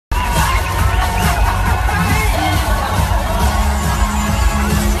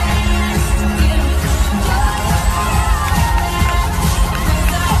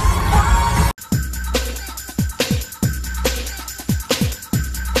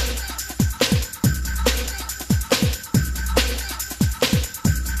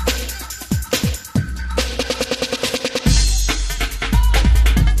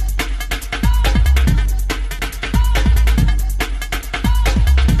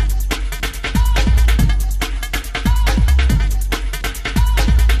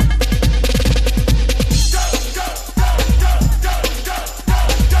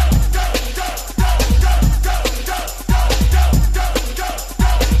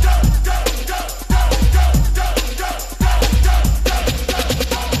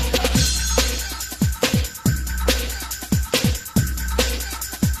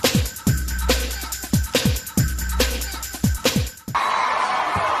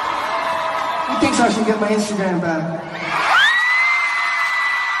Who thinks I should get my Instagram back?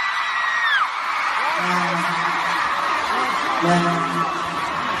 Man,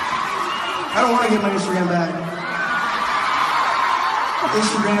 I don't want to get my Instagram back.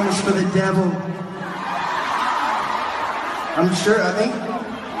 Instagram is for the devil. I'm sure, I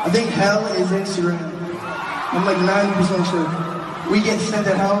think hell is Instagram. I'm like 90% sure. We get sent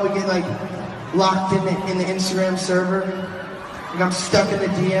to hell, we get like locked in the Instagram server. Like I'm stuck in the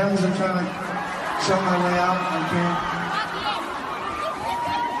DMs, I'm trying to like show my way out, I can't.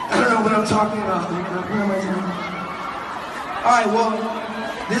 I don't know what I'm talking about. What am I talking about? Alright, well,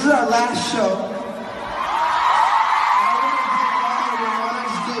 this is our last show.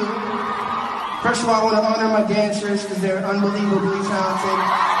 First of all, I want to honor my dancers because they're unbelievably talented.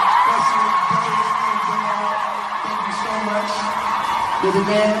 Thank you so much. You're the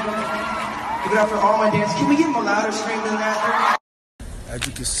man. Give it up for all my dancers. Can we give them a louder scream than that? As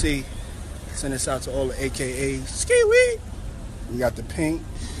you can see, send this out to all the AKAs. Ski-wee! We got the pink,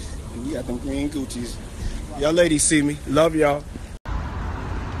 and we got them green Gucci's. Y'all ladies see me. Love y'all.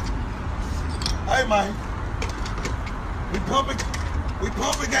 Hey, man. We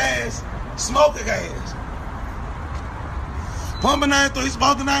pumping gas. Smoking gas. Pumping 93,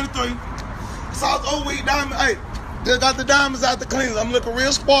 smoking 93. Sauce old weed diamond. Hey, just got the diamonds out the cleaners. I'm looking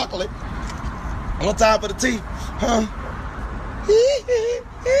real sparkly. On top of the teeth. Huh?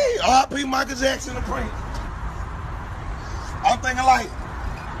 R.I.P. Michael Jackson the Prince. I'm thinking like,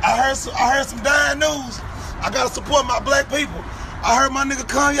 I heard some dying news. I gotta support my black people. I heard my nigga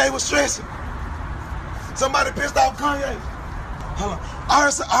Kanye was stressing. Somebody pissed off Kanye. Hold on. I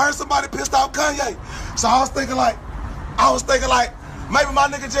heard somebody pissed off Kanye. So I was thinking like, maybe my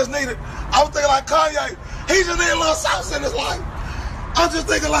nigga just needed, I was thinking like Kanye, he just needed a little sauce in his life. I'm just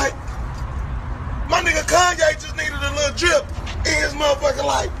thinking like, my nigga Kanye just needed a little drip in his motherfucking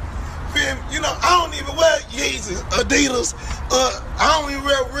life. You know, I don't even wear Yeezys, Adidas, I don't even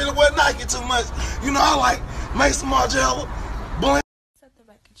really wear Nike too much. You know, I like Mason Margiela, Blink. Set the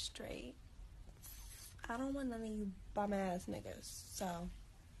record straight. I don't want none of you bum ass niggas, so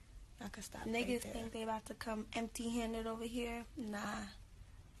I could stop. Niggas think they about to come empty-handed over here? Nah.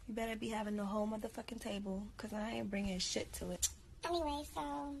 You better be having the whole motherfucking table, cause I ain't bringing shit to it. Anyway, so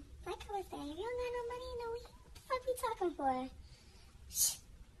like I was saying, if you don't got no money, you know what the fuck we talking for? Shh.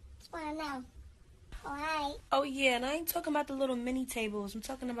 Just wanna know. Alright. Oh yeah, and I ain't talking about the little mini tables. I'm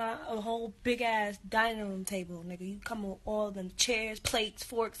talking about a whole big ass dining room table, nigga. You come with all them chairs, plates,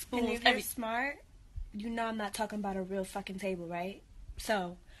 forks, spoons, and if you're smart, you know I'm not talking about a real fucking table, right?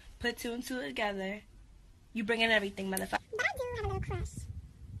 So, put two and two together. You bring in everything, motherfucker. But I do have a little crush.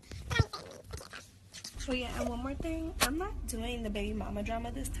 Oh yeah, and one more thing. I'm not doing the baby mama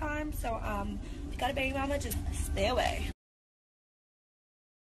drama this time, so if you got a baby mama, just stay away.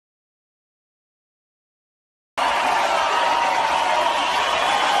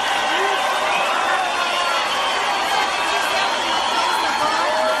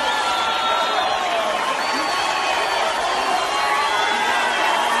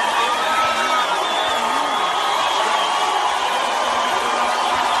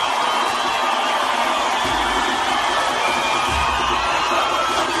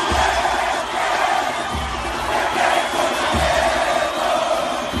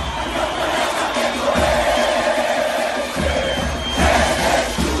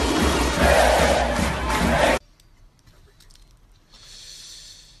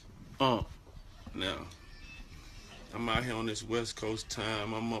 Now, I'm out here on this West Coast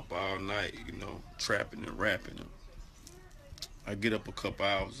time. I'm up all night, you know, trapping and rapping. I get up a couple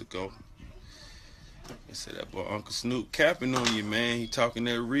hours ago. I said, that boy Uncle Snoop capping on you, man. He talking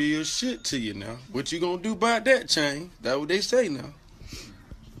that real shit to you now. What you gonna do about that, Chain? That's what they say now.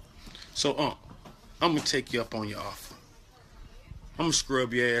 So, I'm gonna take you up on your offer. I'm gonna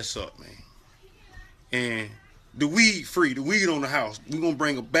scrub your ass up, man. And the weed free, the weed on the house. We're gonna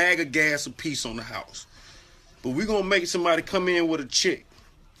bring a bag of gas apiece on the house. But we're gonna make somebody come in with a check.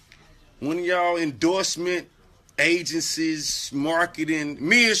 One of y'all endorsement agencies, marketing,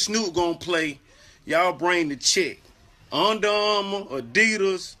 me and Snoop gonna play. Y'all bring the check. Under Armour,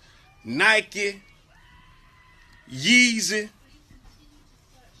 Adidas, Nike, Yeezy.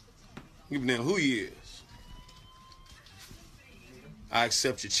 Give them who he is. I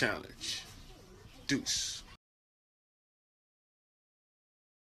accept your challenge. Deuce.